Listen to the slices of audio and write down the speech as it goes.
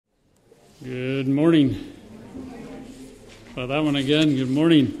Good morning. Well, that one again. Good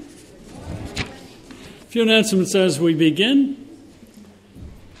morning. A few announcements as we begin.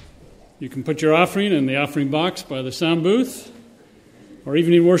 You can put your offering in the offering box by the sound booth. Our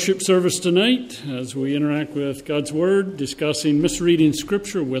evening worship service tonight, as we interact with God's Word, discussing misreading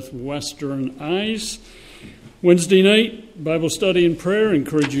Scripture with Western eyes. Wednesday night, Bible study and prayer.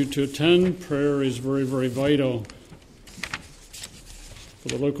 Encourage you to attend. Prayer is very, very vital for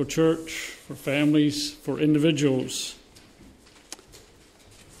the local church, for families, for individuals.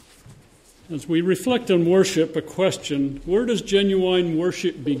 As we reflect on worship, a question: where does genuine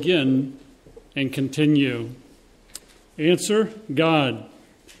worship begin and continue? Answer: God.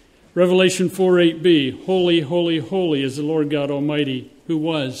 Revelation 4:8b, Holy, holy, holy is the Lord God Almighty, who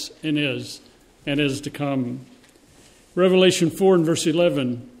was and is to come. Revelation 4 and verse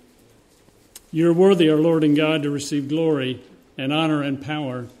 11, You are worthy, our Lord and God, to receive glory and honor and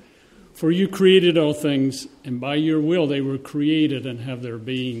power, for you created all things, and by your will they were created and have their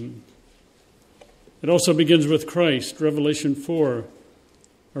being. It also begins with Christ, Revelation 9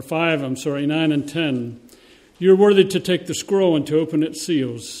 and 10. You are worthy to take the scroll and to open its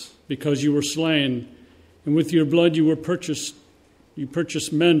seals, because you were slain, and with your blood you purchased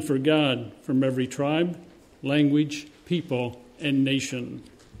men for God from every tribe, language, people, and nation.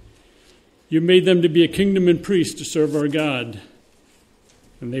 You made them to be a kingdom and priests to serve our God,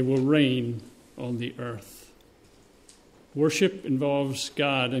 and they will reign on the earth. Worship involves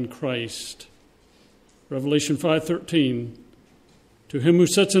God and Christ. Revelation 5:13, To him who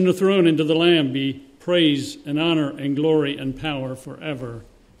sits on the throne and to the Lamb be praise and honor and glory and power forever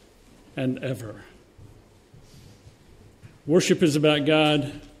and ever. Worship is about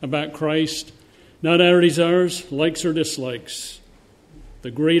God, about Christ, not our desires, likes or dislikes. The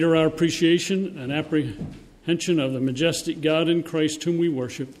greater our appreciation and apprehension of the majestic God in Christ whom we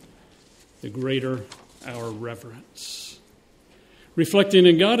worship, the greater our reverence. Reflecting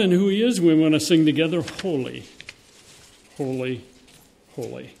in God and who He is, we want to sing together, Holy, Holy,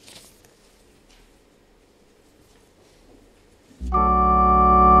 Holy.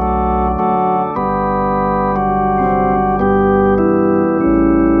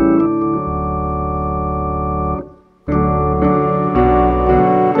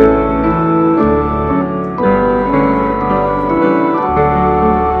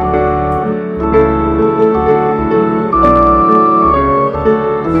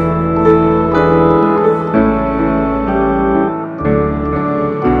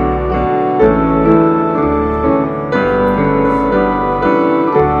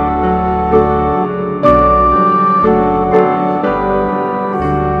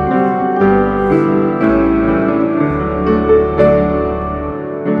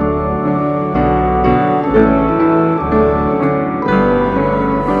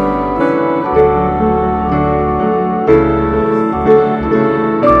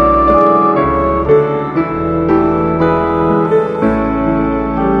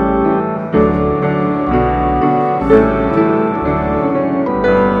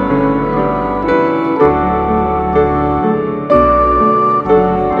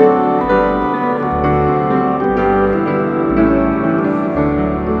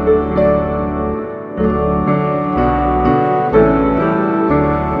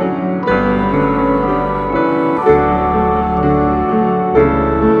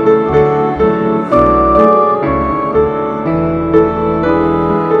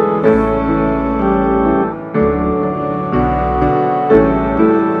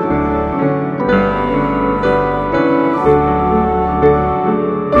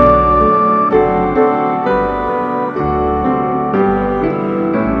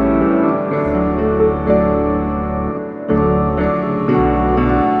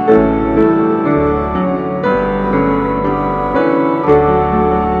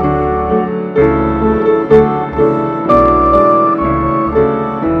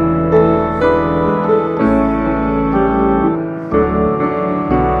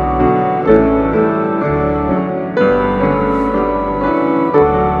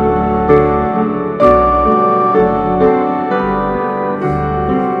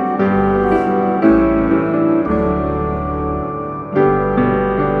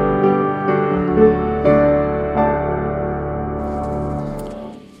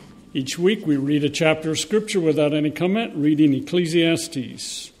 Each week we read a chapter of Scripture without any comment, reading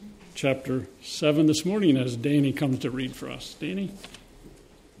Ecclesiastes, chapter 7 this morning as Danny comes to read for us. Danny?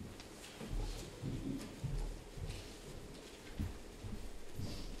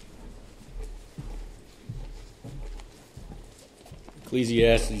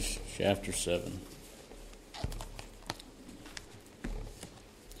 Ecclesiastes chapter 7.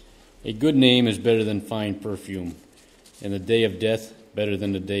 A good name is better than fine perfume, and the day of death better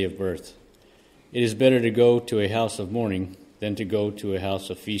than the day of birth. It is better to go to a house of mourning than to go to a house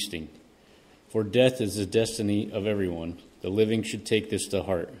of feasting. For death is the destiny of everyone. The living should take this to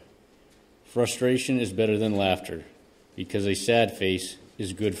heart. Frustration is better than laughter, because a sad face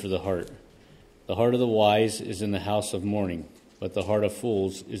is good for the heart. The heart of the wise is in the house of mourning, but the heart of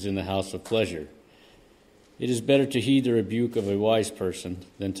fools is in the house of pleasure. It is better to heed the rebuke of a wise person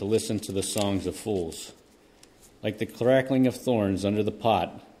than to listen to the songs of fools. Like the crackling of thorns under the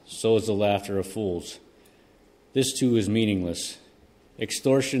pot, so is the laughter of fools. This too is meaningless.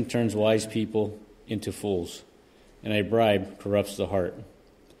 Extortion turns wise people into fools, and a bribe corrupts the heart.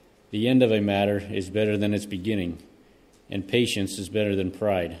 The end of a matter is better than its beginning, and patience is better than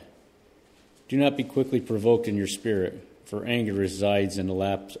pride. Do not be quickly provoked in your spirit, for anger resides in the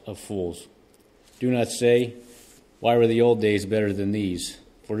laps of fools. Do not say, "Why were the old days better than these?"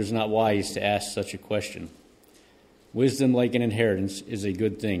 For it is not wise to ask such a question. Wisdom, like an inheritance, is a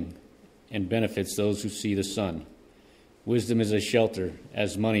good thing, and benefits those who see the sun. Wisdom is a shelter,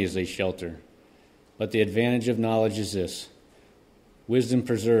 as money is a shelter. But the advantage of knowledge is this: wisdom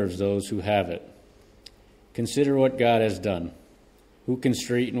preserves those who have it. Consider what God has done. Who can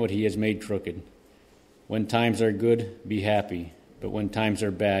straighten what he has made crooked? When times are good, be happy, but when times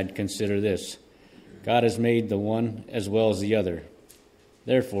are bad, consider this: God has made the one as well as the other.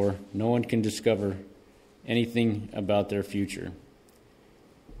 Therefore, no one can discover anything about their future.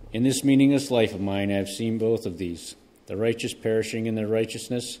 In this meaningless life of mine, I have seen both of these: the righteous perishing in their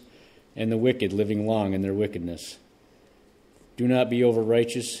righteousness, and the wicked living long in their wickedness. Do not be over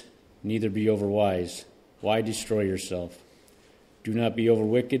righteous, neither be over wise. Why destroy yourself? Do not be over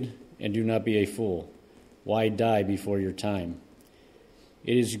wicked, and do not be a fool. Why die before your time?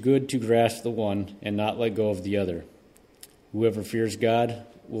 It is good to grasp the one and not let go of the other. Whoever fears God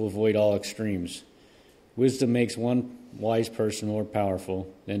will avoid all extremes. Wisdom makes one wise person more powerful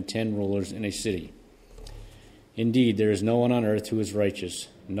than 10 rulers in a city. Indeed, there is no one on earth who is righteous,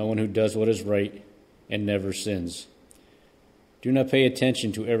 no one who does what is right and never sins. Do not pay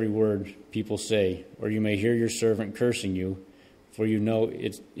attention to every word people say, or you may hear your servant cursing you, for you know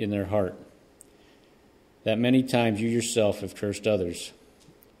it's in their heart, that many times you yourself have cursed others.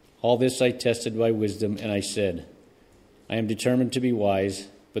 All this I tested by wisdom, and I said, I am determined to be wise,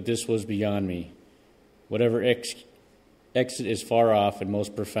 but this was beyond me. Whatever exit is far off and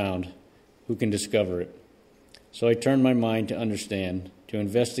most profound, who can discover it? So I turned my mind to understand, to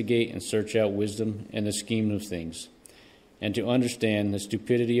investigate and search out wisdom and the scheme of things, and to understand the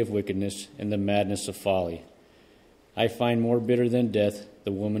stupidity of wickedness and the madness of folly. I find more bitter than death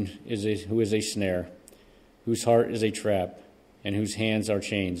the woman who is a snare, whose heart is a trap, and whose hands are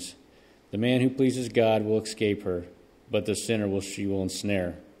chains. The man who pleases God will escape her, but the sinner she will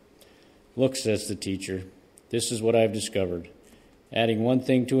ensnare. Look, says the teacher, this is what I have discovered, adding one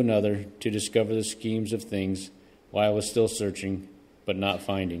thing to another to discover the schemes of things while I was still searching, but not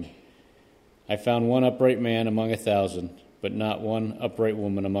finding. I found one upright man among 1,000, but not one upright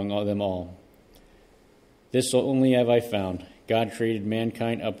woman among them all. This only have I found: God created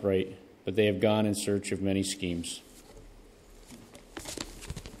mankind upright, but they have gone in search of many schemes.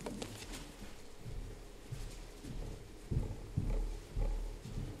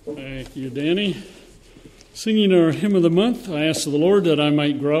 Thank you, Danny. Singing our hymn of the month, I ask of the Lord that I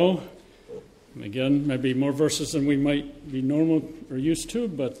might grow. And again, maybe more verses than we might be normal or used to,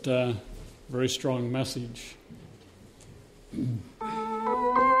 but very strong message.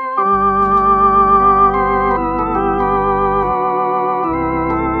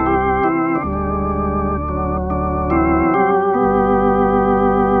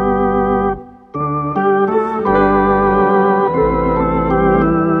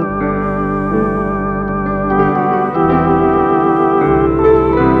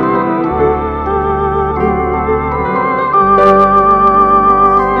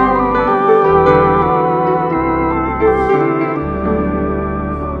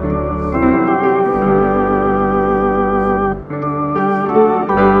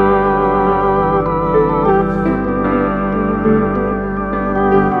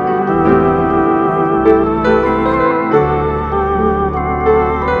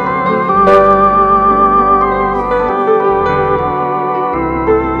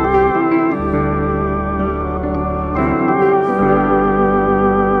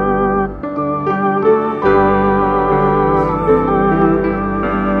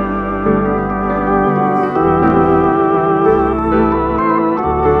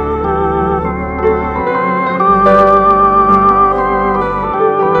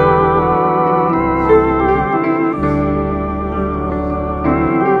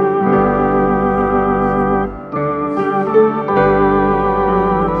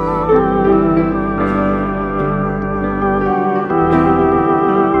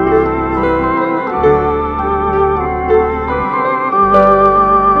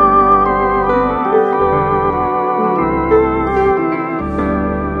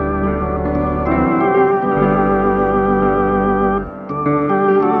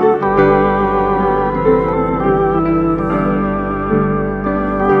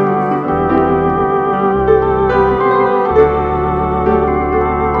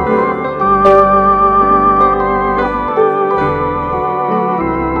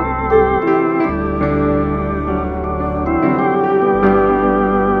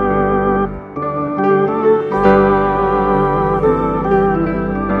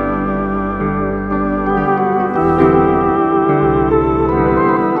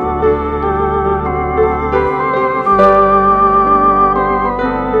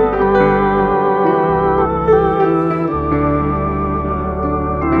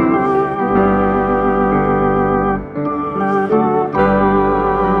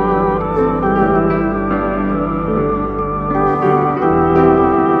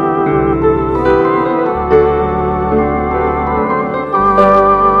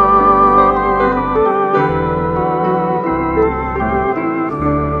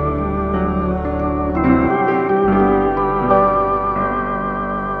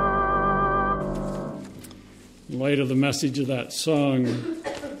 light of the message of that song,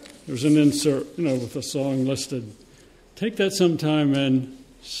 there's an insert, with a song listed. Take that sometime and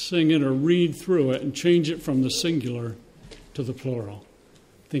sing it or read through it and change it from the singular to the plural.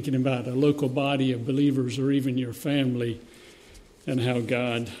 Thinking about a local body of believers or even your family and how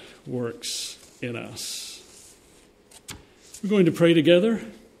God works in us. We're going to pray together.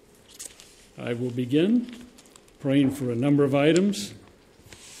 I will begin praying for a number of items,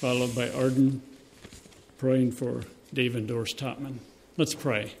 followed by Arden praying for Dave and Doris Topman. Let's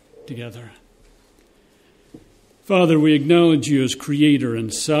pray together. Father, we acknowledge you as creator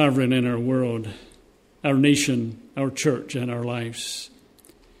and sovereign in our world, our nation, our church, and our lives.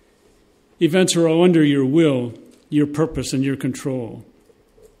 Events are all under your will, your purpose, and your control.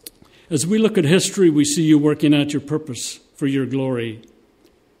 As we look at history, we see you working out your purpose for your glory.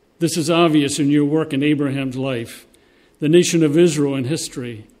 This is obvious in your work in Abraham's life, the nation of Israel in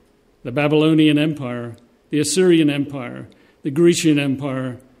history, the Babylonian Empire, the Assyrian Empire, the Grecian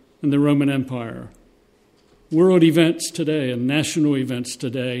Empire, and the Roman Empire. World events today and national events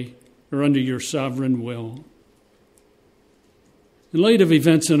today are under your sovereign will. In light of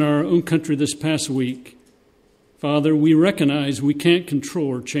events in our own country this past week, Father, we recognize we can't control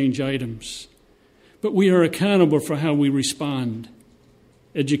or change items, but we are accountable for how we respond.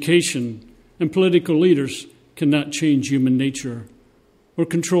 Education and political leaders cannot change human nature or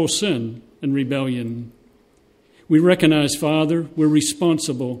control sin and rebellion. We recognize, Father, we're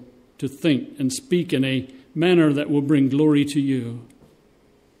responsible to think and speak in a manner that will bring glory to you.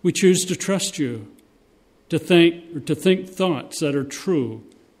 We choose to trust you, to think thoughts that are true,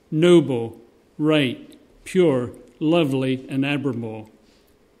 noble, right, pure, lovely, and admirable.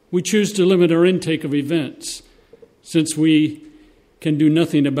 We choose to limit our intake of events, since we can do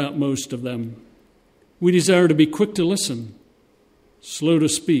nothing about most of them. We desire to be quick to listen, slow to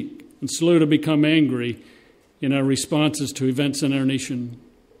speak, and slow to become angry in our responses to events in our nation.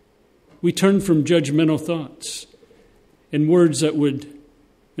 We turn from judgmental thoughts and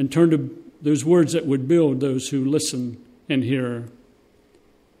turn to those words that would build those who listen and hear.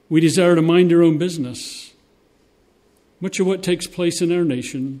 We desire to mind our own business. Much of what takes place in our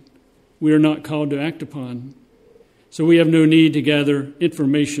nation, we are not called to act upon. So we have no need to gather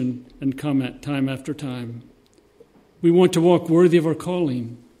information and comment time after time. We want to walk worthy of our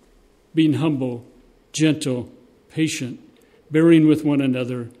calling, being humble, gentle, patient, bearing with one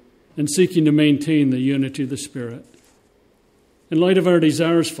another, and seeking to maintain the unity of the Spirit. In light of our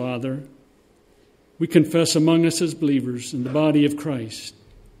desires, Father, we confess among us as believers in the body of Christ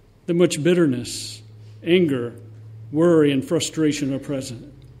that much bitterness, anger, worry, and frustration are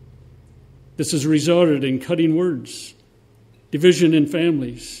present. This has resulted in cutting words, division in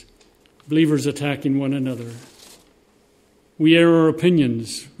families, believers attacking one another. We air our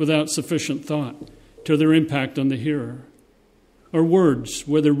opinions without sufficient thought to their impact on the hearer. Our words,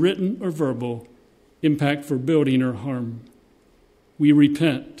 whether written or verbal, impact for building or harm. We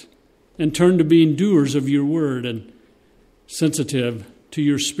repent and turn to being doers of your word and sensitive to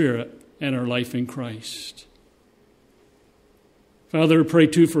your Spirit and our life in Christ. Father, I pray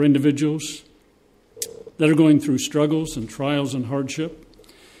too for individuals that are going through struggles and trials and hardship.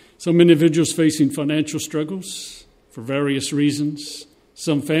 Some individuals facing financial struggles for various reasons,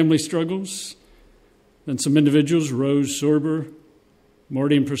 some family struggles, and some individuals, Rose Sorber,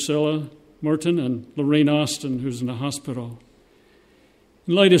 Marty and Priscilla Martin, and Lorraine Austin, who's in the hospital.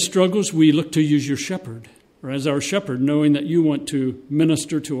 In light of struggles, we look to you as your shepherd, or as our shepherd, knowing that you want to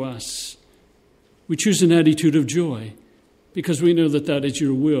minister to us. We choose an attitude of joy because we know that that is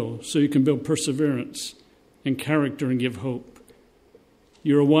your will, so you can build perseverance and character and give hope.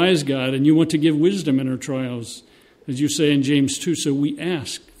 You're a wise God, and you want to give wisdom in our trials, as you say in James 2, so we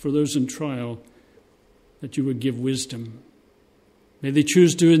ask for those in trial that you would give wisdom. May they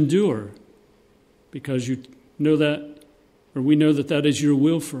choose to endure because you know that, or we know that that is your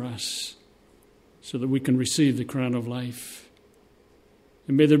will for us, so that we can receive the crown of life.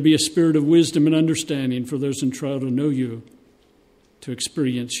 And may there be a spirit of wisdom and understanding for those in trial to know you, to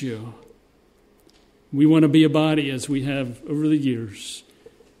experience you. We want to be a body, as we have over the years,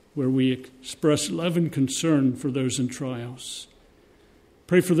 where we express love and concern for those in trials.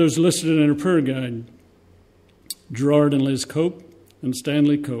 Pray for those listed in our prayer guide, Gerard and Liz Cope and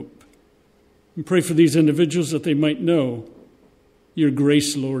Stanley Cope. And pray for these individuals that they might know your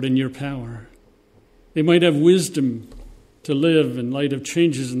grace, Lord, and your power. They might have wisdom to live in light of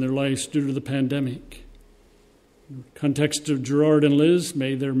changes in their lives due to the pandemic. In the context of Gerard and Liz,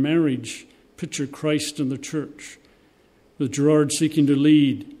 may their marriage picture Christ and the church, with Gerard seeking to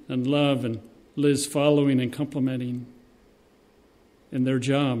lead and love and Liz following and complimenting. In their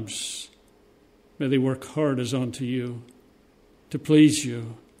jobs, May they work hard as unto you, to please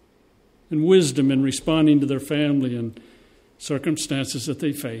you, and wisdom in responding to their family and circumstances that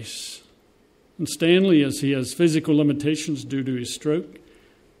they face. And Stanley, as he has physical limitations due to his stroke,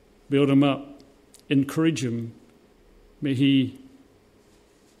 build him up, encourage him. May he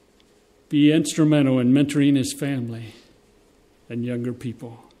be instrumental in mentoring his family and younger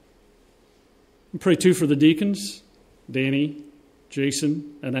people. And pray too for the deacons, Danny,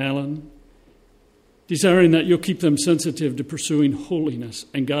 Jason, and Alan, desiring that you'll keep them sensitive to pursuing holiness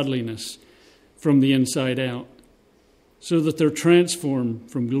and godliness from the inside out, so that they're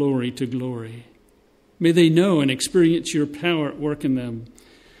transformed from glory to glory. May they know and experience your power at work in them,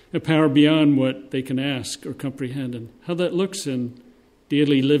 a power beyond what they can ask or comprehend, and how that looks in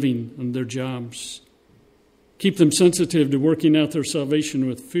daily living and their jobs. Keep them sensitive to working out their salvation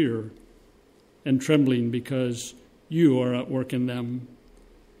with fear and trembling, because you are at work in them.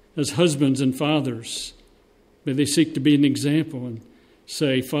 As husbands and fathers, may they seek to be an example and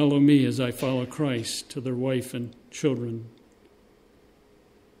say, "Follow me as I follow Christ," to their wife and children.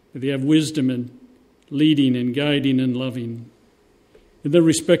 May they have wisdom in leading and guiding and loving. In their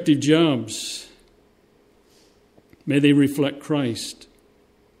respective jobs, may they reflect Christ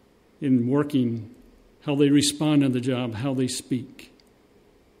in working, how they respond in the job, how they speak.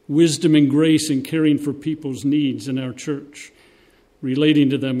 Wisdom and grace in caring for people's needs in our church, relating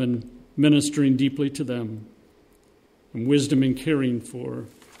to them and ministering deeply to them. And wisdom in caring for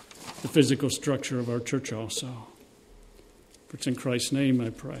the physical structure of our church also. For it's in Christ's name I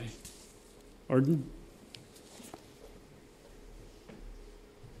pray. Arden?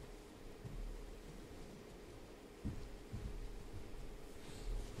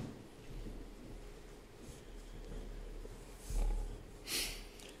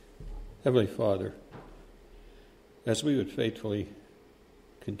 Heavenly Father, as we would faithfully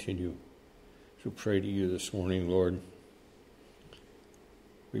continue to pray to you this morning, Lord,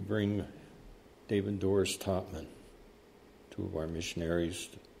 we bring Dave and Doris Topman, two of our missionaries,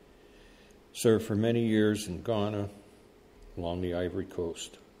 to serve for many years in Ghana along the Ivory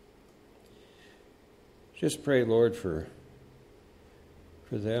Coast. Just pray, Lord, for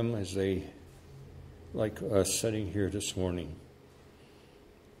them as they, like us sitting here this morning,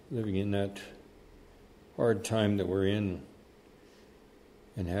 living in that hard time that we're in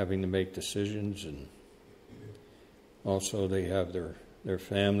and having to make decisions, and also they have their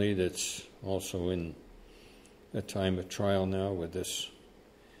family that's also in a time of trial now with this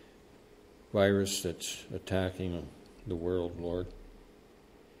virus that's attacking the world, Lord.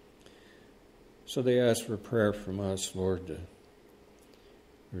 So they ask for prayer from us, Lord,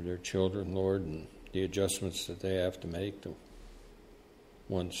 for their children, Lord, and the adjustments that they have to make.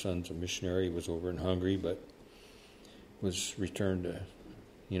 One son's a missionary, was over in Hungary, but was returned to the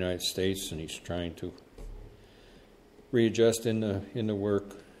United States, and he's trying to readjust in the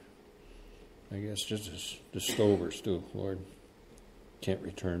work. I guess just as the Stovers do, Lord. Can't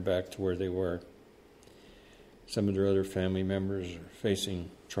return back to where they were. Some of their other family members are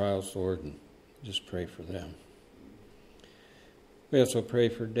facing trials, Lord, and just pray for them. We also pray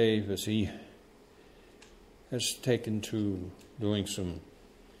for Dave as he has taken to doing some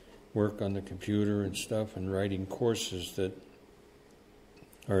work on the computer and stuff and writing courses that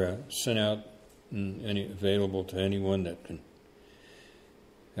are sent out and available to anyone that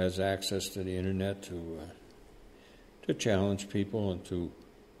has access to the internet to challenge people and to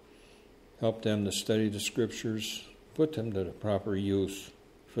help them to study the scriptures, put them to the proper use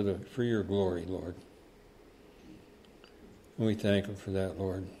for your glory, Lord. And we thank him for that,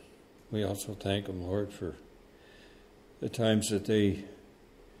 Lord. We also thank him, Lord, for the times that they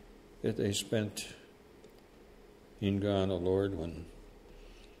spent in Ghana, Lord, when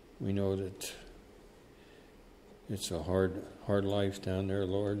we know that it's a hard life down there,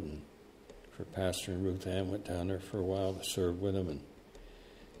 Lord, and for Pastor and Ruth Ann went down there for a while to serve with them, and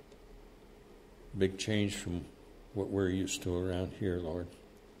big change from what we're used to around here, Lord.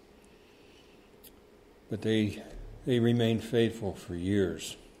 But they remained faithful for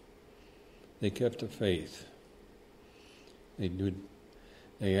years. They kept the faith.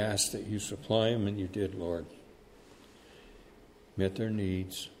 They asked that you supply them, and you did, Lord. Met their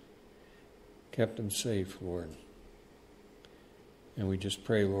needs, kept them safe, Lord. And we just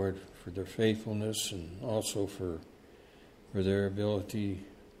pray, Lord, for their faithfulness and also for their ability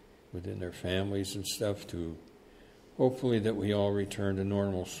within their families and stuff to hopefully that we all return to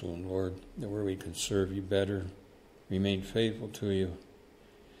normal soon, Lord, that where we can serve you better, remain faithful to you,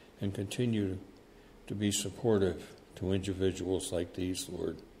 and continue to be supportive to individuals like these,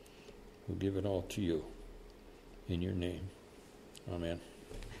 Lord, who give it all to you. In your name. Amen.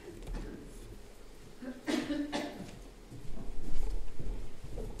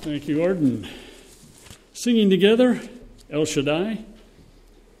 Thank you, Arden. Singing together, El Shaddai.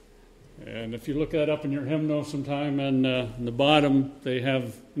 And if you look that up in your hymnal sometime, and in the bottom they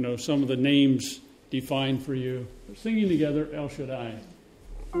have some of the names defined for you. Singing together, El Shaddai.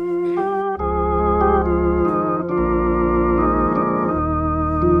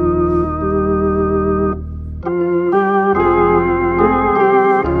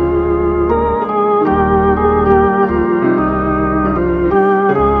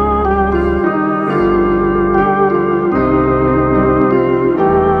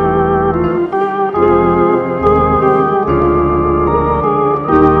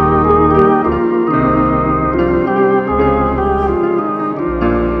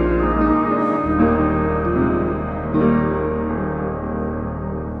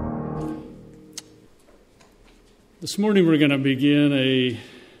 This morning we're going to begin a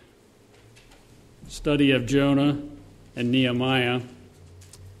study of Jonah and Nehemiah.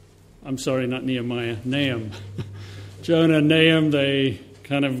 I'm sorry, not Nehemiah, Nahum. Jonah and Nahum, they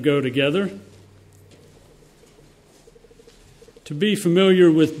kind of go together. To be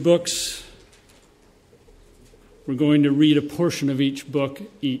familiar with books, we're going to read a portion of each book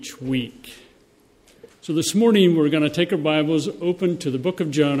each week. So this morning we're going to take our Bibles, open to the book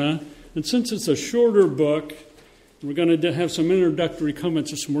of Jonah, and since it's a shorter book, we're going to have some introductory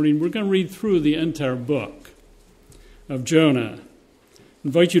comments this morning. We're going to read through the entire book of Jonah. I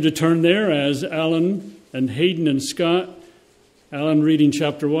invite you to turn there as Alan and Hayden and Scott. Alan reading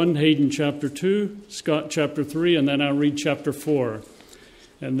chapter 1, Hayden chapter 2, Scott chapter 3, and then I'll read chapter 4.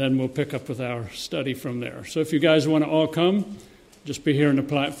 And then we'll pick up with our study from there. So if you guys want to all come, just be here on the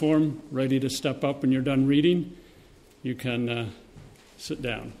platform, ready to step up when you're done reading. You can sit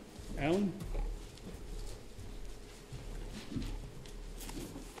down. Alan?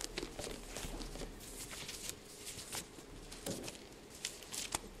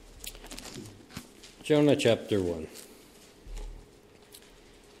 Jonah chapter 1.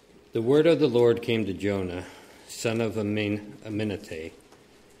 The word of the Lord came to Jonah, son of Aminatay.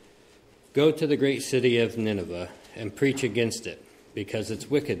 Go to the great city of Nineveh and preach against it, because its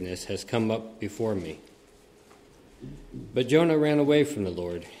wickedness has come up before me. But Jonah ran away from the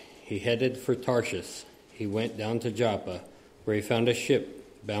Lord. He headed for Tarshish. He went down to Joppa, where he found a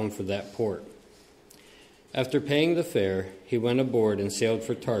ship bound for that port. After paying the fare, he went aboard and sailed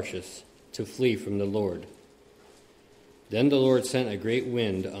for Tarshish, to flee from the Lord. Then the Lord sent a great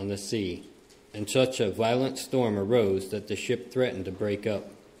wind on the sea, and such a violent storm arose that the ship threatened to break up.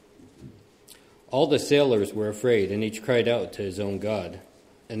 All the sailors were afraid, and each cried out to his own God,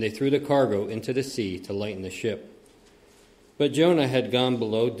 and they threw the cargo into the sea to lighten the ship. But Jonah had gone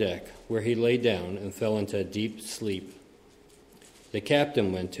below deck, where he lay down and fell into a deep sleep. The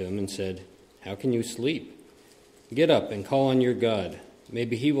captain went to him and said, "How can you sleep? Get up and call on your God.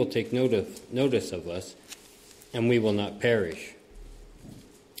 Maybe he will take notice of us, and we will not perish."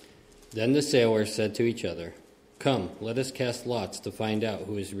 Then the sailors said to each other, "Come, let us cast lots to find out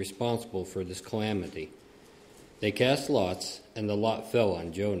who is responsible for this calamity." They cast lots, and the lot fell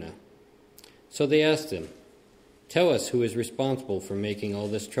on Jonah. So they asked him, "Tell us who is responsible for making all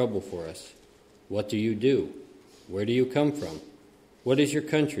this trouble for us. What do you do? Where do you come from? What is your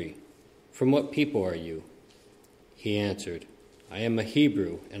country? From what people are you?" He answered, "I am a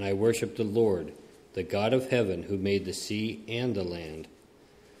Hebrew, and I worship the Lord, the God of heaven, who made the sea and the land."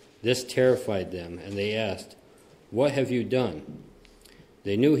 This terrified them, and they asked, "What have you done?"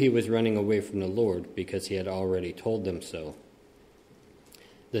 They knew he was running away from the Lord, because he had already told them so.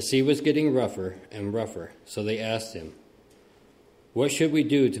 The sea was getting rougher and rougher, so they asked him, "What should we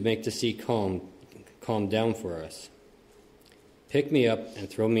do to make the sea calm down for us?" "Pick me up and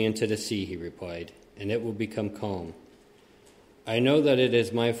throw me into the sea," he replied, "and it will become calm. I know that it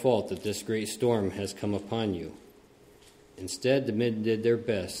is my fault that this great storm has come upon you." Instead, the men did their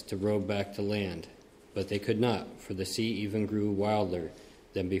best to row back to land, but they could not, for the sea even grew wilder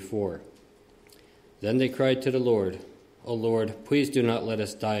than before. Then they cried to the Lord, "O Lord, please do not let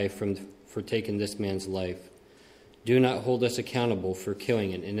us die for taking this man's life. Do not hold us accountable for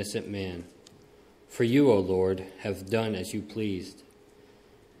killing an innocent man. For you, O Lord, have done as you pleased."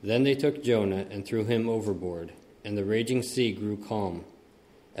 Then they took Jonah and threw him overboard, and the raging sea grew calm.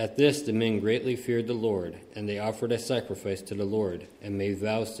 At this the men greatly feared the Lord, and they offered a sacrifice to the Lord and made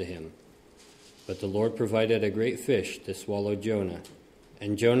vows to him. But the Lord provided a great fish to swallow Jonah,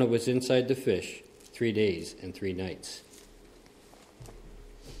 and Jonah was inside the fish 3 days and 3 nights.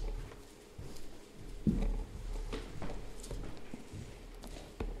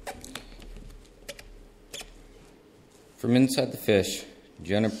 From inside the fish,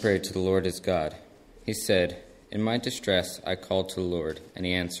 Jonah prayed to the Lord his God. He said, In my distress I called to the Lord, and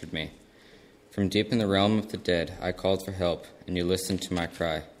he answered me. From deep in the realm of the dead I called for help, and you listened to my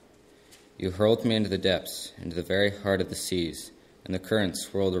cry. You hurled me into the depths, into the very heart of the seas, and the currents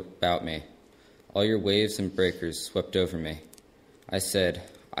swirled about me. All your waves and breakers swept over me. I said,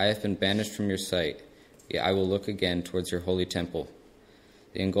 I have been banished from your sight, yet I will look again towards your holy temple.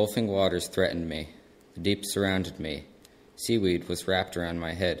 The engulfing waters threatened me. The deep surrounded me. Seaweed was wrapped around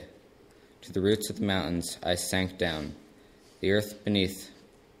my head. To the roots of the mountains I sank down. The earth beneath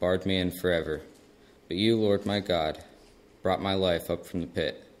barred me in forever. But you, Lord my God, brought my life up from the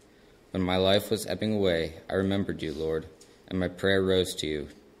pit. When my life was ebbing away, I remembered you, Lord, and my prayer rose to you,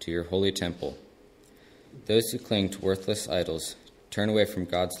 to your holy temple. Those who cling to worthless idols turn away from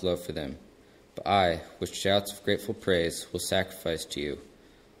God's love for them. But I, with shouts of grateful praise, will sacrifice to you.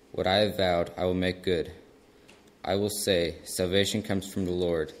 What I have vowed, I will make good. I will say, salvation comes from the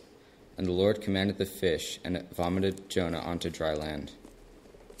Lord. And the Lord commanded the fish, and it vomited Jonah onto dry land.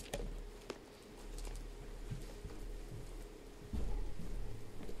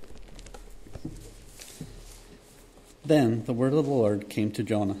 Then the word of the Lord came to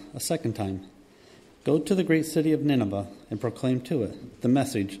Jonah a second time. Go to the great city of Nineveh and proclaim to it the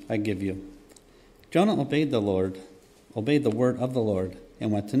message I give you. Jonah obeyed the word of the Lord,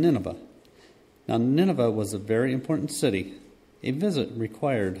 and went to Nineveh. Now Nineveh was a very important city. A visit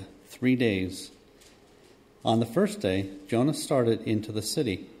required 3 days. On the first day, Jonah started into the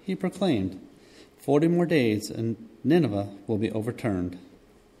city. He proclaimed, 40 more days and Nineveh will be overturned.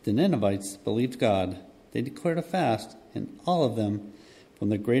 The Ninevites believed God. They declared a fast, and all of them, from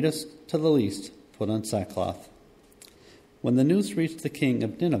the greatest to the least, put on sackcloth. When the news reached the king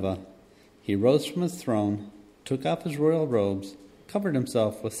of Nineveh, he rose from his throne, took off his royal robes, covered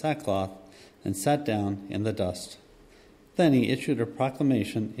himself with sackcloth, and sat down in the dust. Then he issued a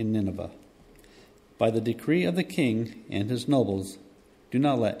proclamation in Nineveh. By the decree of the king and his nobles, do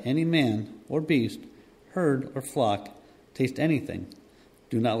not let any man or beast, herd or flock taste anything.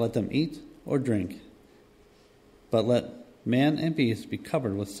 Do not let them eat or drink. But let man and beast be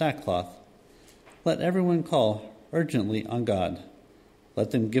covered with sackcloth. Let everyone call urgently on God.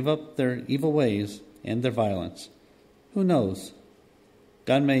 Let them give up their evil ways and their violence. Who knows?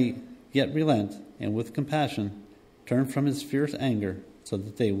 God may yet relent and with compassion turn from his fierce anger so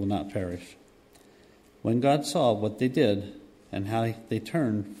that they will not perish. When God saw what they did and how they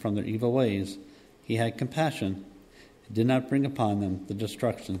turned from their evil ways, he had compassion and did not bring upon them the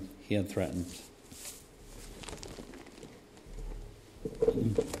destruction he had threatened.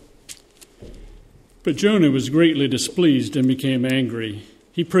 But Jonah was greatly displeased and became angry.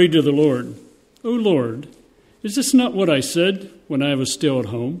 He prayed to the Lord, O Lord, is this not what I said when I was still at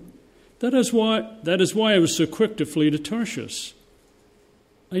home? That is why I was so quick to flee to Tarshish.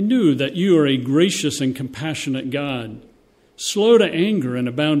 I knew that you are a gracious and compassionate God, slow to anger and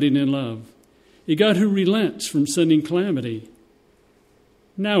abounding in love, a God who relents from sending calamity.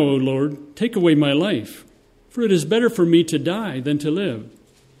 Now, O Lord, take away my life, for it is better for me to die than to live.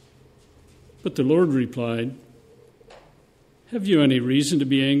 But the Lord replied, have you any reason to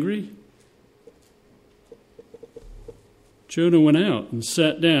be angry? Jonah went out and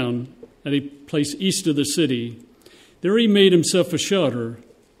sat down at a place east of the city. There he made himself a shelter,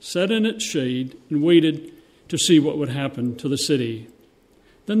 sat in its shade, and waited to see what would happen to the city.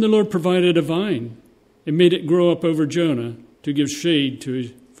 Then the Lord provided a vine and made it grow up over Jonah to give shade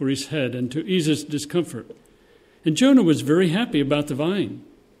for his head and to ease his discomfort. And Jonah was very happy about the vine.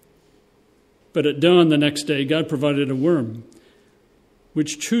 But at dawn the next day, God provided a worm,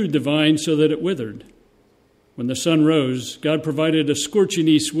 which chewed the vine so that it withered. When the sun rose, God provided a scorching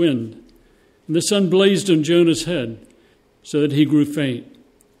east wind, and the sun blazed on Jonah's head so that he grew faint.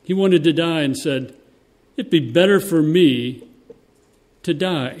 He wanted to die and said, it'd be better for me to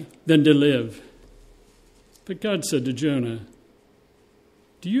die than to live. But God said to Jonah,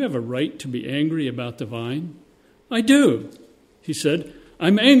 do you have a right to be angry about the vine? I do, he said.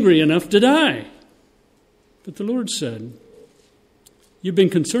 I'm angry enough to die. But the Lord said, you've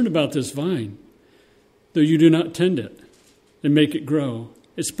been concerned about this vine, though you do not tend it and make it grow.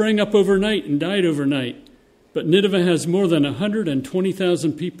 It sprang up overnight and died overnight. But Nineveh has more than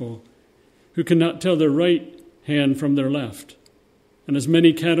 120,000 people who cannot tell their right hand from their left, and as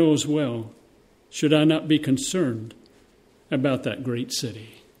many cattle as well. Should I not be concerned about that great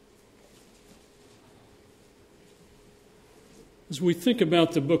city? As we think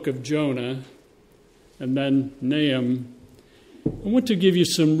about the book of Jonah and then Nahum, I want to give you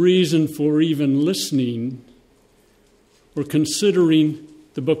some reason for even listening or considering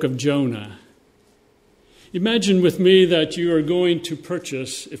the book of Jonah. Imagine with me that you are going to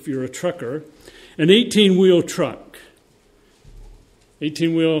purchase, if you're a trucker, An 18-wheel truck,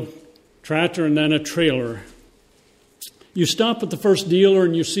 18-wheel tractor, and then a trailer. You stop at the first dealer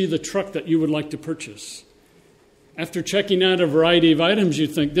and you see the truck that you would like to purchase. After checking out a variety of items, you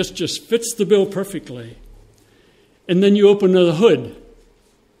think, this just fits the bill perfectly. And then you open the hood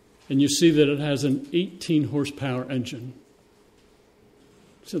and you see that it has an 18-horsepower engine.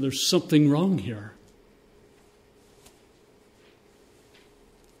 So there's something wrong here.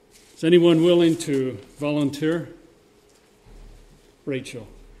 Is anyone willing to volunteer? Rachel.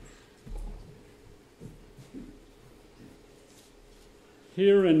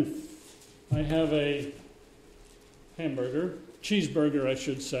 Here I have a cheeseburger, I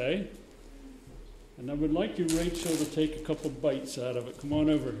should say. And I would like you, Rachel, to take a couple bites out of it. Come on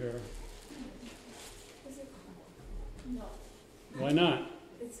over here. Is it no? Why not?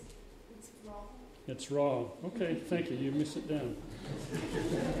 It's raw. It's raw. Okay, thank you. You miss it down.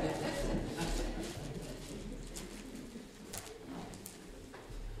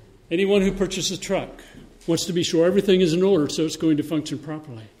 Anyone who purchases a truck wants to be sure everything is in order so it's going to function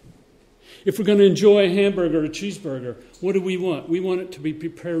properly. If we're going to enjoy a hamburger or a cheeseburger, what do we want? We want it to be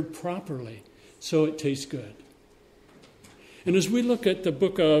prepared properly so it tastes good. And as we look at the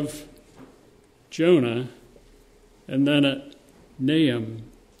book of Jonah and then at Nahum,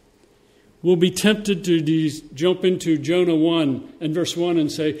 we'll be tempted to jump into Jonah 1 and verse 1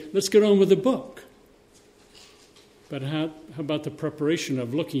 and say, let's get on with the book. But how about the preparation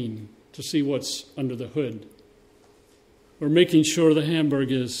of looking to see what's under the hood? Or making sure the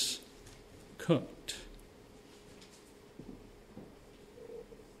hamburger is cooked.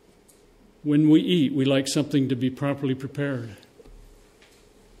 When we eat, we like something to be properly prepared.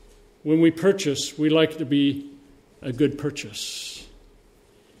 When we purchase, we like it to be a good purchase.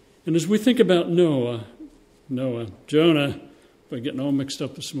 And as we think about Jonah, I'm getting all mixed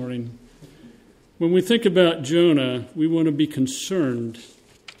up this morning. When we think about Jonah, we want to be concerned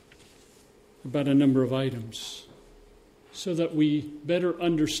about a number of items so that we better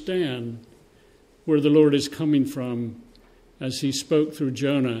understand where the Lord is coming from as he spoke through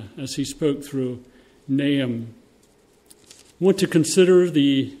Jonah, as he spoke through Nahum. I want to consider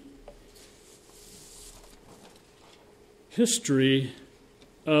the history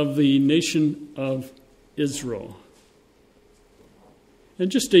of the nation of Israel.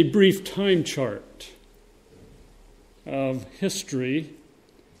 And just a brief time chart of history.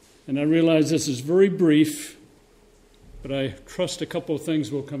 And I realize this is very brief, but I trust a couple of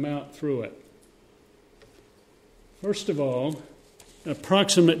things will come out through it. First of all, an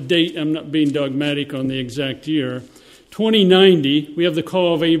approximate date, I'm not being dogmatic on the exact year, 2090, we have the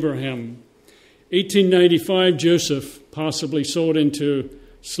call of Abraham. 1895, Joseph possibly sold into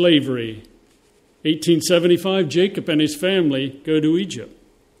slavery. 1875, Jacob and his family go to Egypt.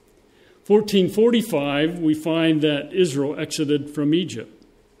 1445, we find that Israel exited from Egypt.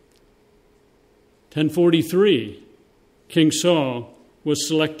 1043, King Saul was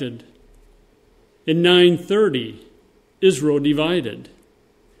selected. In 930, Israel divided.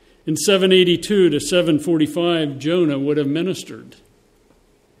 In 782 to 745, Jonah would have ministered.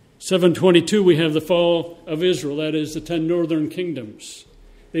 722, we have the fall of Israel, that is, the 10 northern kingdoms.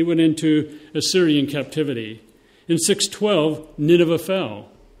 They went into Assyrian captivity. In 612, Nineveh fell.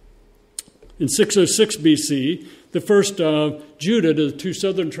 In 606 BC, the first of Judah to the two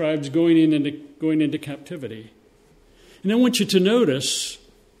southern tribes going into captivity. And I want you to notice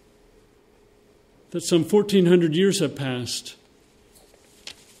that some 1,400 years have passed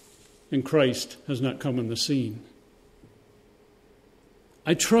and Christ has not come on the scene.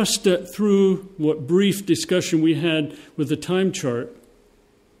 I trust that through what brief discussion we had with the time chart,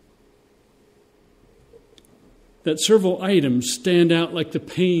 that several items stand out like the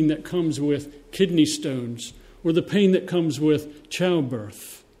pain that comes with kidney stones or the pain that comes with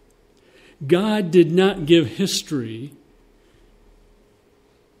childbirth. God did not give history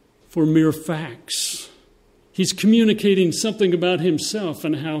for mere facts. He's communicating something about himself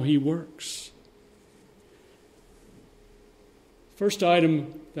and how he works. First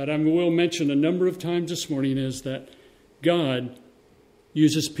item that I will mention a number of times this morning is that God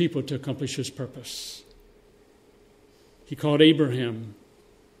uses people to accomplish his purpose. He called Abraham.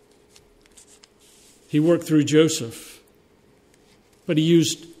 He worked through Joseph. But he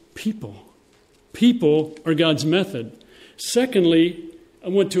used people. People are God's method. Secondly, I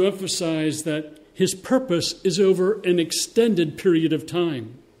want to emphasize that his purpose is over an extended period of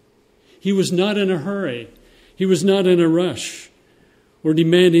time. He was not in a hurry. He was not in a rush or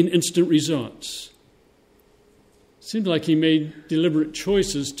demanding instant results. It seems like he made deliberate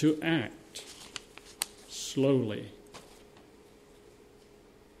choices to act slowly.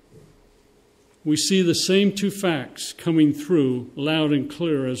 we see the same two facts coming through loud and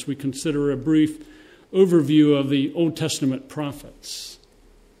clear as we consider a brief overview of the Old Testament prophets.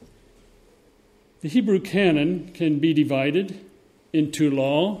 The Hebrew canon can be divided into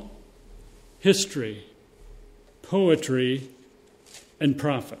law, history, poetry, and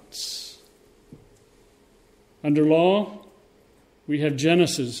prophets. Under law, we have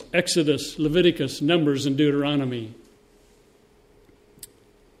Genesis, Exodus, Leviticus, Numbers, and Deuteronomy.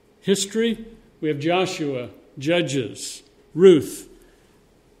 History, we have Joshua, Judges, Ruth,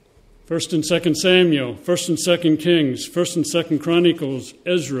 1st and 2nd Samuel, 1st and 2nd Kings, 1st and 2nd Chronicles,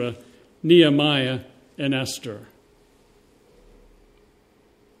 Ezra, Nehemiah, and Esther.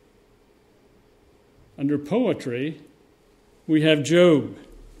 Under poetry, we have Job,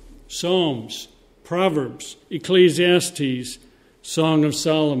 Psalms, Proverbs, Ecclesiastes, Song of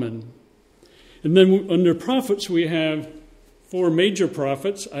Solomon. And then under prophets, we have 4 major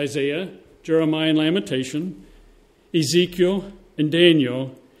prophets, Isaiah, Jeremiah, and Lamentation, Ezekiel, and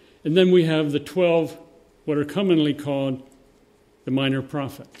Daniel. And then we have the 12, what are commonly called the minor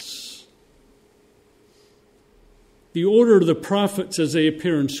prophets. The order of the prophets as they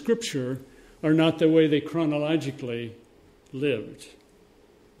appear in Scripture are not the way they chronologically lived.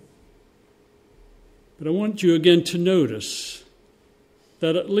 But I want you again to notice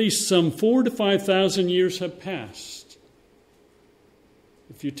that at least some 4,000 to 5,000 years have passed.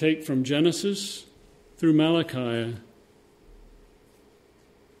 If you take from Genesis through Malachi,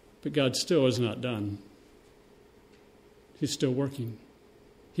 but God still is not done. He's still working.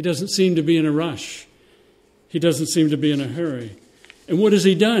 He doesn't seem to be in a rush. He doesn't seem to be in a hurry. And what has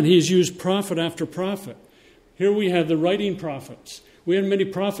he done? He has used prophet after prophet. Here we have the writing prophets. We had many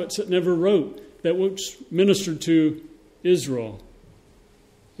prophets that never wrote, that ministered to Israel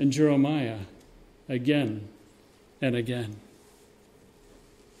and Jeremiah again and again.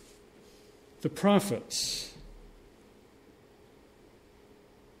 The prophets,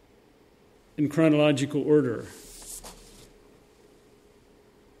 in chronological order.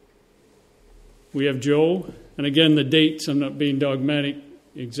 We have Joel, and again the dates, I'm not being dogmatic,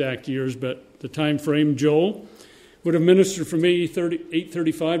 exact years, but the time frame, Joel would have ministered from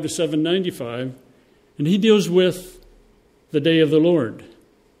 835 to 795, and he deals with the day of the Lord.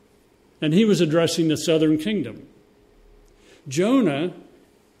 And he was addressing the southern kingdom. Jonah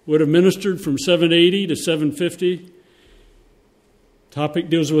would have ministered from 780 to 750. Topic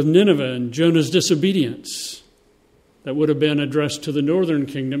deals with Nineveh and Jonah's disobedience. That would have been addressed to the northern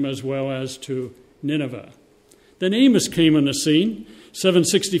kingdom as well as to Nineveh. Then Amos came on the scene,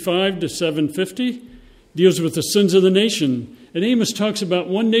 765 to 750, deals with the sins of the nation. And Amos talks about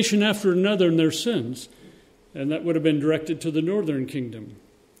one nation after another and their sins. And that would have been directed to the northern kingdom.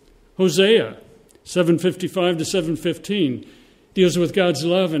 Hosea, 755 to 715, deals with God's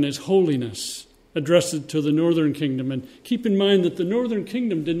love and his holiness, addressed to the northern kingdom. And keep in mind that the northern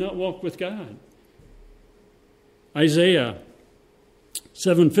kingdom did not walk with God. Isaiah,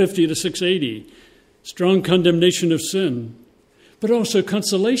 750 to 680, strong condemnation of sin, but also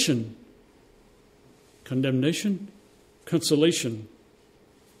consolation. Condemnation, consolation,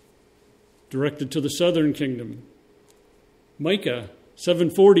 directed to the southern kingdom. Micah,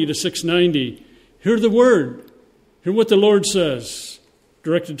 740 to 690, hear the word, hear what the Lord says,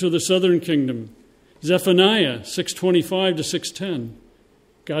 directed to the southern kingdom. Zephaniah, 625 to 610,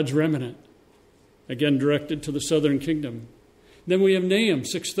 God's remnant, again directed to the southern kingdom. Then we have Nahum,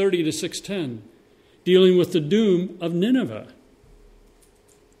 630 to 610, dealing with the doom of Nineveh.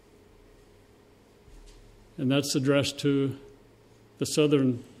 And that's addressed to the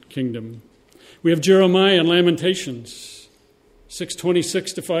southern kingdom. We have Jeremiah and Lamentations,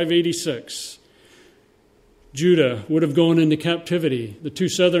 626 to 586. Judah would have gone into captivity. The 2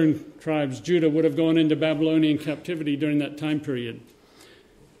 southern tribes, Judah, would have gone into Babylonian captivity during that time period.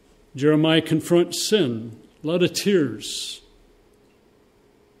 Jeremiah confronts sin, a lot of tears,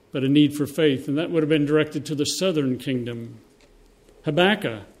 but a need for faith, and that would have been directed to the southern kingdom.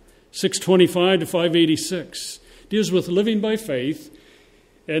 Habakkuk, 625 to 586, deals with living by faith.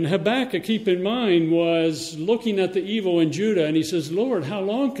 And Habakkuk, keep in mind, was looking at the evil in Judah, and he says, Lord, how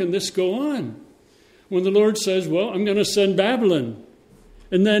long can this go on? When the Lord says, well, I'm going to send Babylon.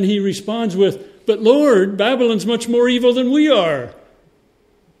 And then he responds with, but Lord, Babylon's much more evil than we are.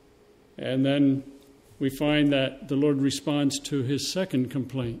 And then we find that the Lord responds to his second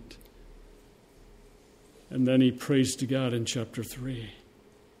complaint. And then he prays to God in chapter 3.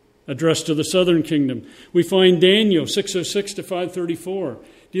 Addressed to the southern kingdom. We find Daniel, 606 to 534,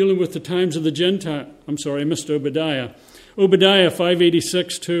 dealing with the times of the Gentile. I'm sorry, I missed Obadiah. Obadiah,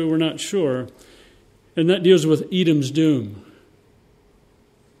 586 to, we're not sure. And that deals with Edom's doom.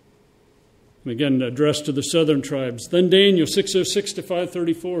 And again, addressed to the southern tribes. Then Daniel 606 to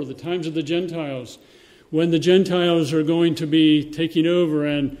 534, the times of the Gentiles, when the Gentiles are going to be taking over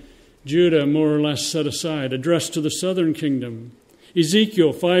and Judah more or less set aside, addressed to the southern kingdom.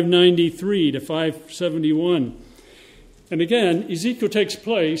 Ezekiel 593 to 571. And again, Ezekiel takes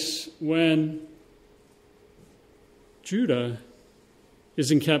place when Judah is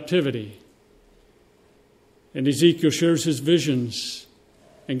in captivity. And Ezekiel shares his visions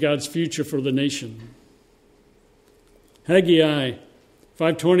and God's future for the nation. Haggai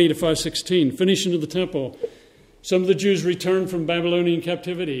 520 to 516, finishing of the temple. Some of the Jews returned from Babylonian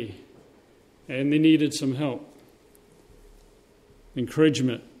captivity, and they needed some help.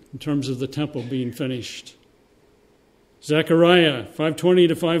 Encouragement in terms of the temple being finished. Zechariah 520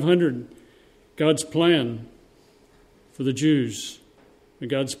 to 500, God's plan for the Jews and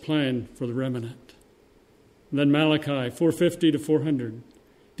God's plan for the remnant. And then Malachi 450 to 400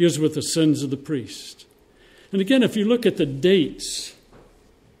 deals with the sins of the priest. And again, if you look at the dates,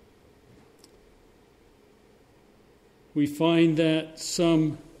 we find that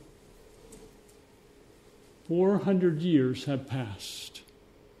some 400 years have passed.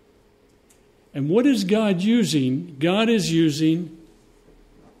 And what is God using? God is using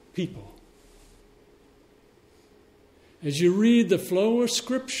people. As you read the flow of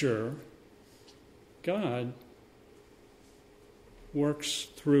Scripture, God works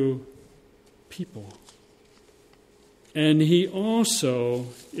through people. And He also,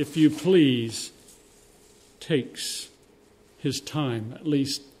 if you please, takes His time, at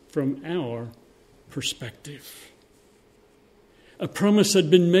least from our perspective. A promise had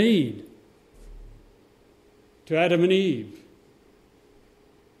been made to Adam and Eve.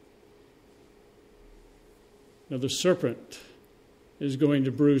 Now the serpent is going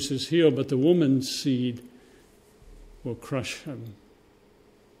to bruise his heel, but the woman's seed will crush him.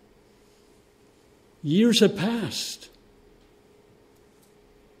 Years have passed.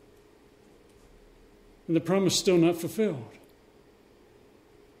 And the promise is still not fulfilled.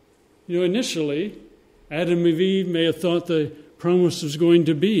 You know, initially, Adam and Eve may have thought the promise was going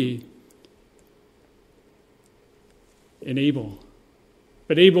to be in Abel.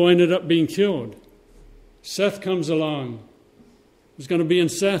 But Abel ended up being killed. Seth comes along. It was going to be in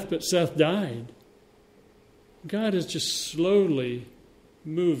Seth, but Seth died. God is just slowly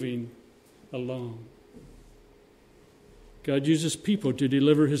moving along. God uses people to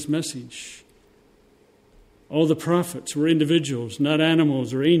deliver His message. All the prophets were individuals, not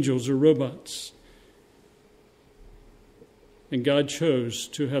animals or angels or robots. And God chose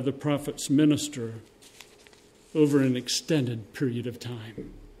to have the prophets minister over an extended period of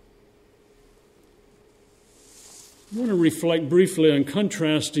time. I want to reflect briefly on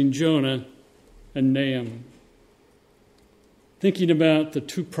contrasting Jonah and Nahum. Thinking about the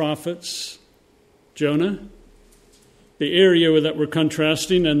two prophets, Jonah, the area that we're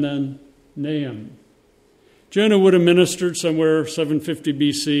contrasting, and then Nahum. Jonah would have ministered somewhere 750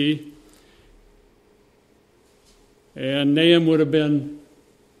 BC, and Nahum would have been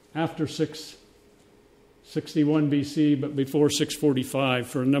after 661 BC, but before 645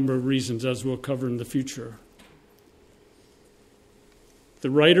 for a number of reasons, as we'll cover in the future. The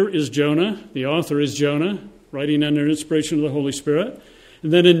writer is Jonah, the author is Jonah, writing under inspiration of the Holy Spirit.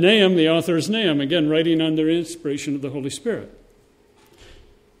 And then in Nahum, the author is Nahum, again, writing under inspiration of the Holy Spirit.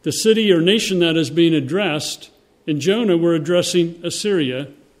 The city or nation that is being addressed, in Jonah, we're addressing Assyria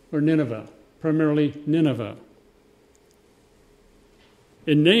or Nineveh, primarily Nineveh.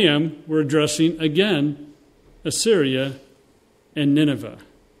 In Nahum, we're addressing, again, Assyria and Nineveh.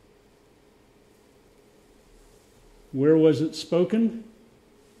 Where was it spoken?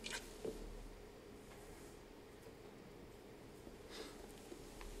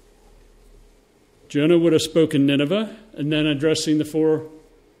 Jonah would have spoken Nineveh, and then addressing the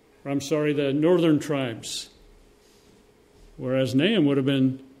northern tribes. Whereas Nahum would have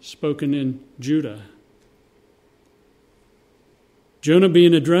been spoken in Judah. Jonah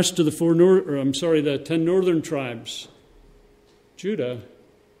being addressed to the 10 northern tribes. Judah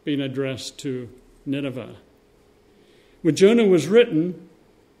being addressed to Nineveh. When Jonah was written,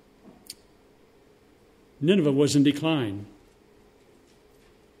 Nineveh was in decline.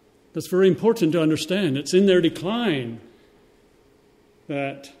 That's very important to understand. It's in their decline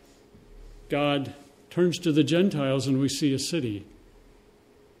that God turns to the Gentiles and we see a city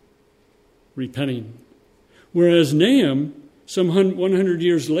repenting. Whereas Nahum, some 100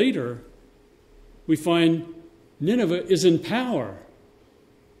 years later, we find Nineveh is in power,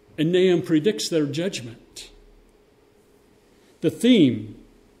 and Nahum predicts their judgment. The theme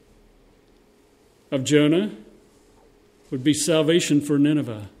of Jonah would be salvation for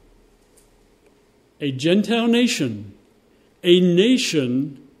Nineveh. a Gentile nation, a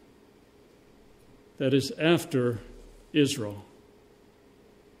nation that is after Israel.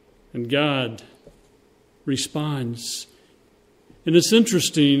 And God responds. And it's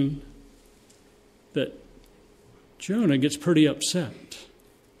interesting that Jonah gets pretty upset.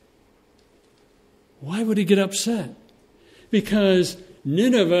 Why would he get upset? Because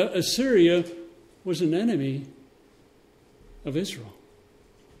Nineveh, Assyria, was an enemy of Israel.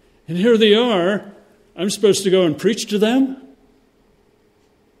 And here they are. I'm supposed to go and preach to them?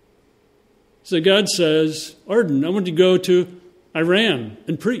 So God says, Arden, I want you to go to Iran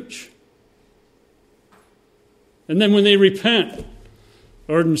and preach. And then when they repent,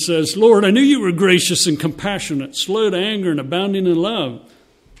 Arden says, Lord, I knew you were gracious and compassionate, slow to anger and abounding in love.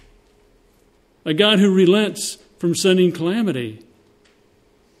 A God who relents from sending calamity.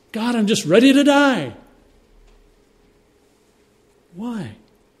 God, I'm just ready to die. Why?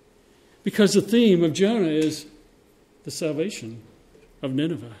 Because the theme of Jonah is the salvation of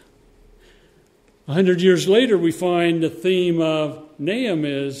Nineveh. 100 years later, we find the theme of Nahum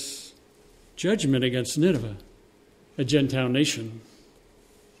is judgment against Nineveh, a Gentile nation.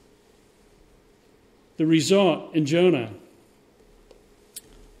 The result in Jonah,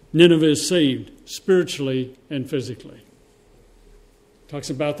 Nineveh is saved spiritually and physically. Talks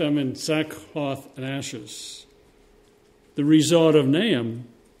about them in sackcloth and ashes. The result of Nahum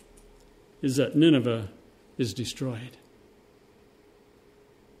is that Nineveh is destroyed.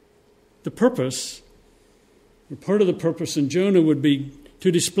 The purpose, or part of the purpose in Jonah would be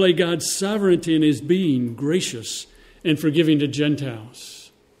to display God's sovereignty in his being gracious and forgiving to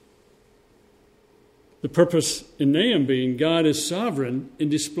Gentiles. The purpose in Nahum being God is sovereign in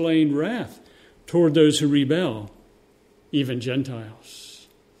displaying wrath toward those who rebel, even Gentiles.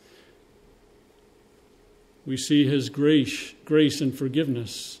 We see his grace and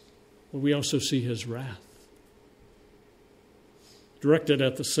forgiveness, but we also see his wrath directed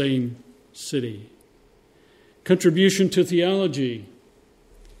at the same city. Contribution to theology.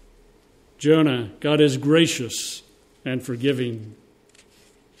 Jonah, God is gracious and forgiving.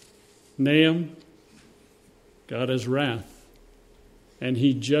 Nahum, God is wrath, and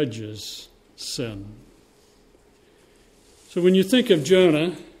he judges sin. So when you think of Jonah,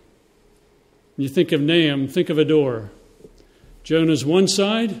 when you think of Nahum, think of a door. Jonah's one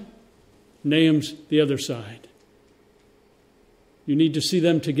side, Nahum's the other side. You need to see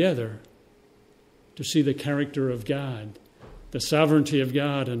them together to see the character of God, the sovereignty of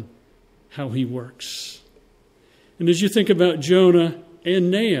God, and how he works. And as you think about Jonah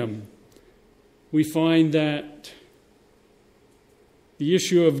and Nahum, we find that the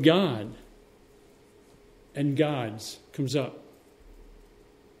issue of God and gods comes up.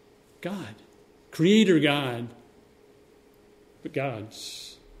 God, Creator God, but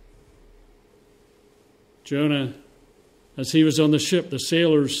gods. Jonah, as he was on the ship, the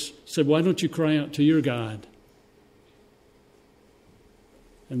sailors said, why don't you cry out to your God?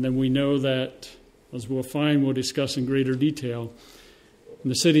 And then we know that, as we'll find, we'll discuss in greater detail, in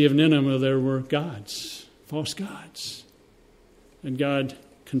the city of Nineveh there were gods, false gods. And God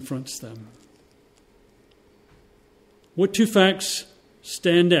confronts them. What two facts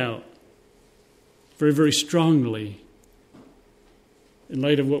stand out very, very strongly in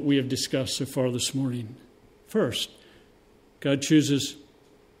light of what we have discussed so far this morning? First, God chooses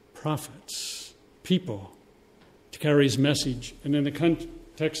prophets, people, to carry his message. And in the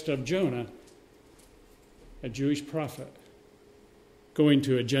context of Jonah, a Jewish prophet going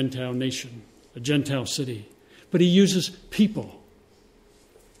to a Gentile nation, a Gentile city. But he uses people.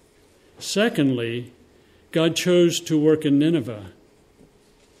 Secondly, God chose to work in Nineveh,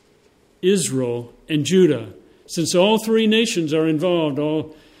 Israel, and Judah. Since all three nations are involved,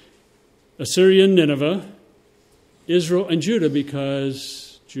 all Assyria and Nineveh, Israel and Judah,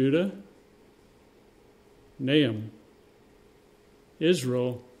 because Judah, Nahum,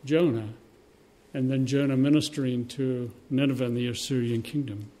 Israel, Jonah, and then Jonah ministering to Nineveh and the Assyrian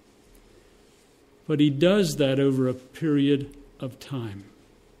kingdom. But he does that over a period of time.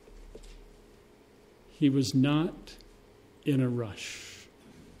 He was not in a rush.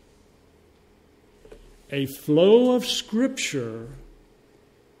 A flow of Scripture,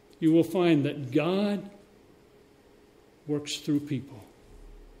 you will find that God works through people.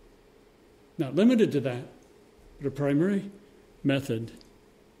 Not limited to that, but a primary method.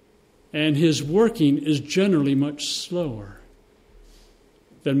 And his working is generally much slower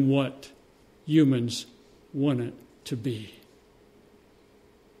than what humans want it to be.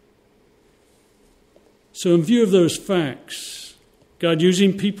 So in view of those facts, God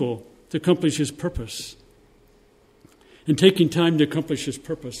using people to accomplish his purpose and taking time to accomplish his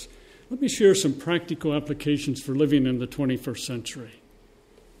purpose, Let me share some practical applications for living in the 21st century.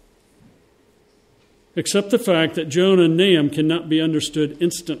 Accept the fact that Jonah and Nahum cannot be understood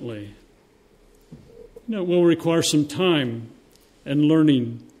instantly. It will require some time and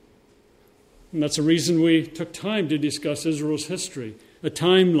learning. And that's the reason we took time to discuss Israel's history, a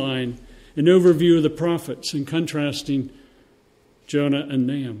timeline, an overview of the prophets, and contrasting Jonah and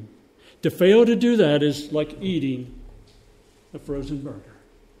Nahum. To fail to do that is like eating a frozen burger.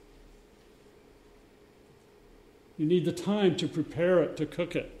 You need the time to prepare it, to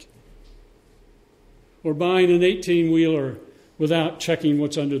cook it. Or buying an 18-wheeler without checking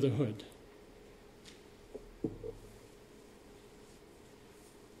what's under the hood.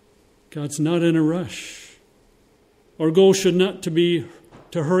 God's not in a rush. Our goal should not be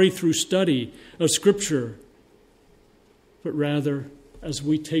to hurry through study of Scripture, but rather as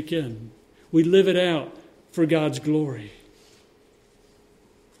we take in, we live it out for God's glory.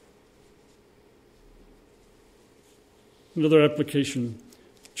 Another application,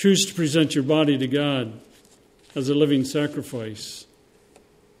 choose to present your body to God as a living sacrifice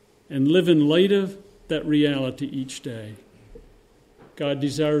and live in light of that reality each day. God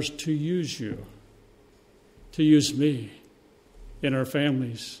desires to use you, to use me, in our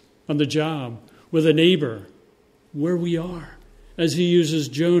families, on the job, with a neighbor, where we are, as he uses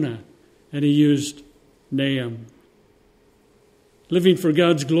Jonah and he used Nahum. Living for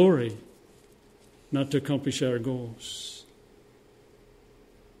God's glory, not to accomplish our goals.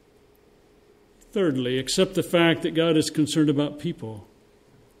 Thirdly, accept the fact that God is concerned about people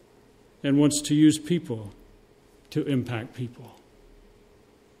and wants to use people to impact people.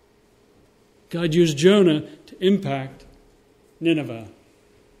 God used Jonah to impact Nineveh.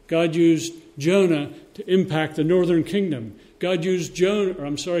 God used Jonah to impact the northern kingdom. God used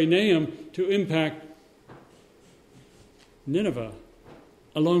Nahum to impact Nineveh,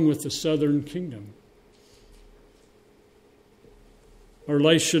 along with the southern kingdom. Our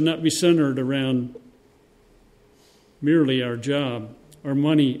life should not be centered around merely our job, our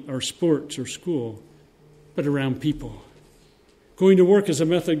money, our sports, or school, but around people. Going to work is a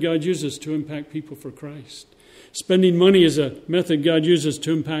method God uses to impact people for Christ. Spending money is a method God uses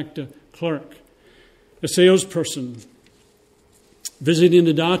to impact a clerk, a salesperson. Visiting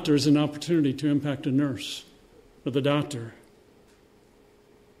the doctor is an opportunity to impact a nurse or the doctor.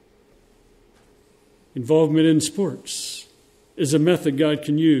 Involvement in sports is a method God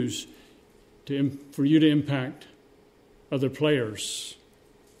can use for you to impact other players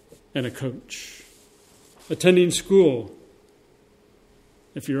and a coach. Attending school.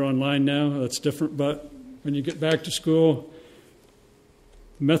 If you're online now, that's different, but when you get back to school,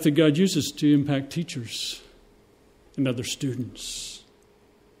 the method God uses to impact teachers and other students.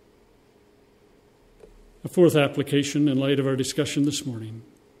 A fourth application in light of our discussion this morning.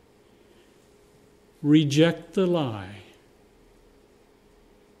 Reject the lie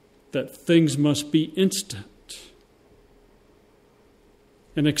that things must be instant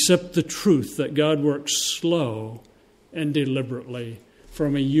and accept the truth that God works slow and deliberately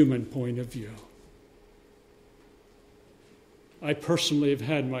from a human point of view. I personally have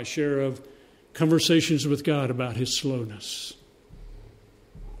had my share of conversations with God about his slowness.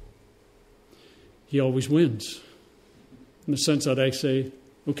 He always wins, in the sense that I say,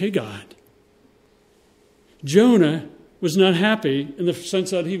 okay, God. Jonah was not happy in the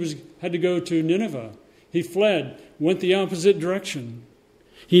sense that he had to go to Nineveh. He fled, went the opposite direction.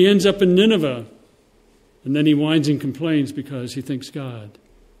 He ends up in Nineveh, and then he whines and complains because he thinks God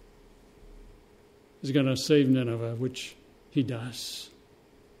is going to save Nineveh, which he does.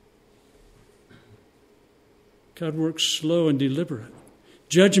 God works slow and deliberate.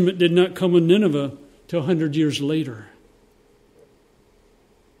 Judgment did not come on Nineveh till 100 years later.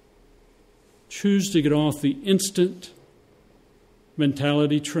 Choose to get off the instant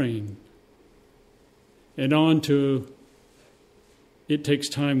mentality train and on to it takes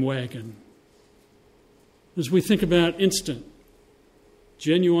time wagon. As we think about instant,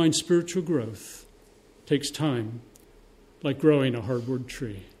 genuine spiritual growth takes time, like growing a hardwood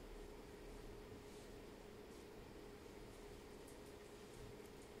tree.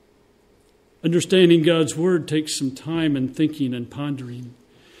 Understanding God's word takes some time and thinking and pondering.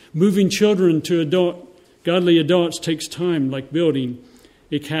 Moving children to godly adults takes time, like building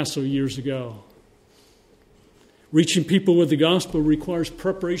a castle years ago. Reaching people with the gospel requires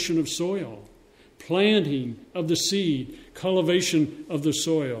preparation of soil, planting of the seed, cultivation of the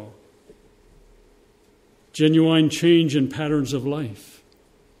soil. Genuine change in patterns of life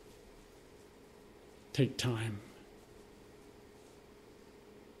take time.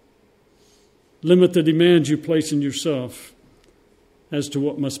 Limit the demands you place on yourself as to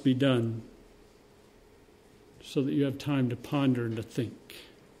what must be done, so that you have time to ponder and to think.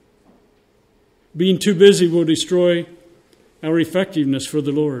 Being too busy will destroy our effectiveness for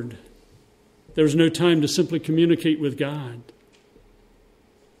the Lord. There's no time to simply communicate with God.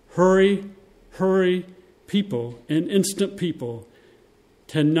 Hurry people and instant people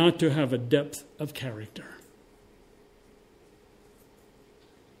tend not to have a depth of character.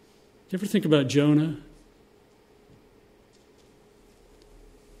 You ever think about Jonah?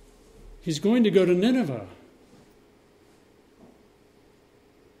 He's going to go to Nineveh.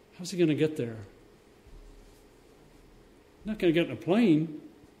 How's he going to get there? Not going to get in a plane.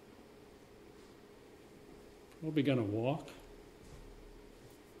 Probably going to walk.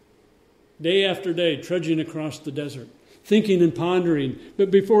 Day after day, trudging across the desert, thinking and pondering. But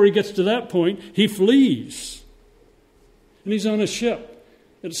before he gets to that point, he flees. And he's on a ship.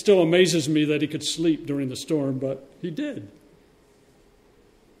 It still amazes me that he could sleep during the storm, but he did.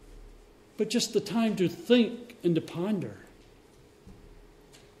 But just the time to think and to ponder.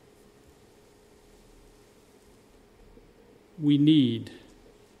 We need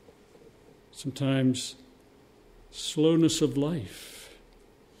sometimes slowness of life.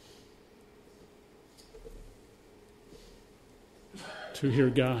 To hear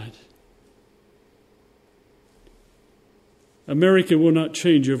God. America will not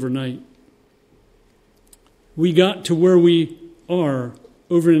change overnight. We got to where we are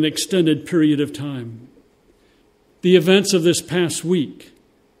over an extended period of time. The events of this past week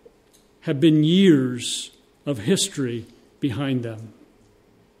have been years of history behind them.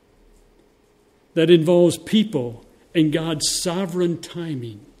 That involves people and God's sovereign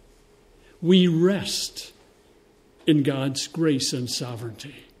timing. We rest in God's grace and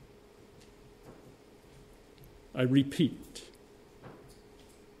sovereignty. I repeat,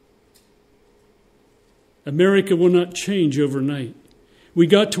 America will not change overnight. We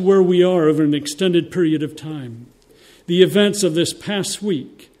got to where we are over an extended period of time. The events of this past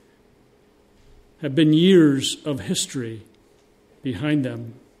week have been years of history behind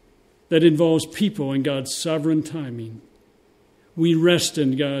them that involves people and God's sovereign timing. We rest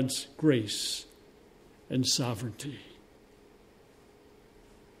in God's grace and sovereignty.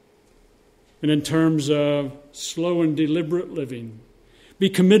 And in terms of slow and deliberate living, be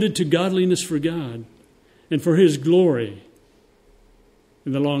committed to godliness for God and for His glory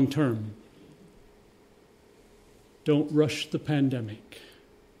in the long term. Don't rush the pandemic.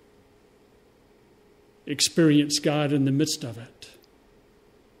 Experience God in the midst of it.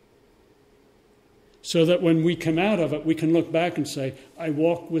 So that when we come out of it, we can look back and say, I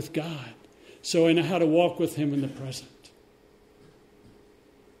walk with God. So I know how to walk with Him in the present.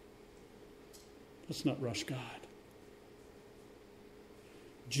 Let's not rush God.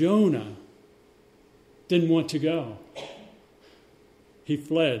 Jonah didn't want to go. He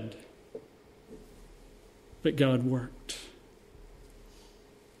fled. But God worked.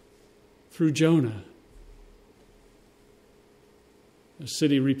 Through Jonah, the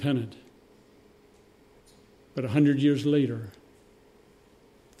city repented. But 100 years later,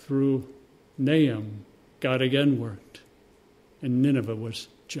 through Nahum, God again worked, and Nineveh was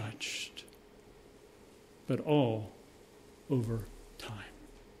judged. But all over time.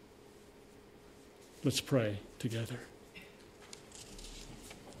 Let's pray together.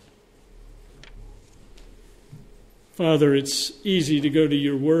 Father, it's easy to go to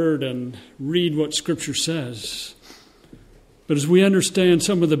your word and read what Scripture says. But as we understand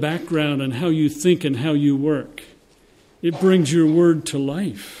some of the background and how you think and how you work, it brings your word to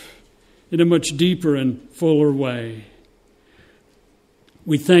life in a much deeper and fuller way.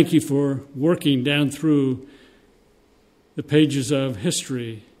 We thank you for working down through the pages of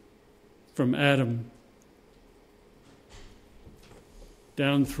history from Adam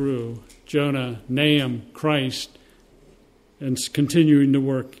down through Jonah, Nahum, Christ, and continuing to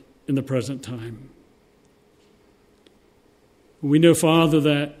work in the present time. We know, Father,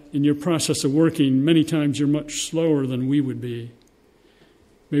 that in your process of working, many times you're much slower than we would be.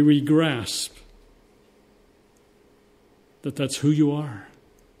 May we grasp that that's who you are.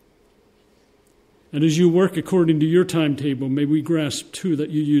 And as you work according to your timetable, may we grasp, too,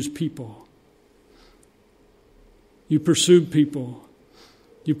 that you use people. You pursued people.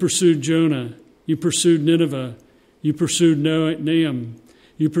 You pursued Jonah. You pursued Nineveh. You pursued Nahum.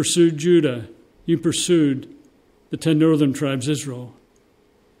 You pursued Judah. You pursued the 10 northern tribes, Israel.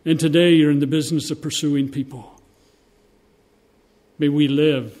 And today you're in the business of pursuing people. May we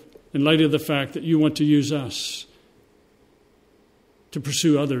live in light of the fact that you want to use us to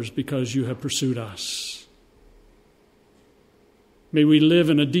pursue others because you have pursued us. May we live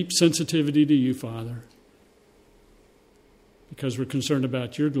in a deep sensitivity to you, Father. because we're concerned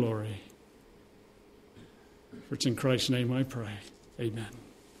about your glory. For it's in Christ's name I pray. Amen.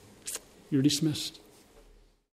 You're dismissed.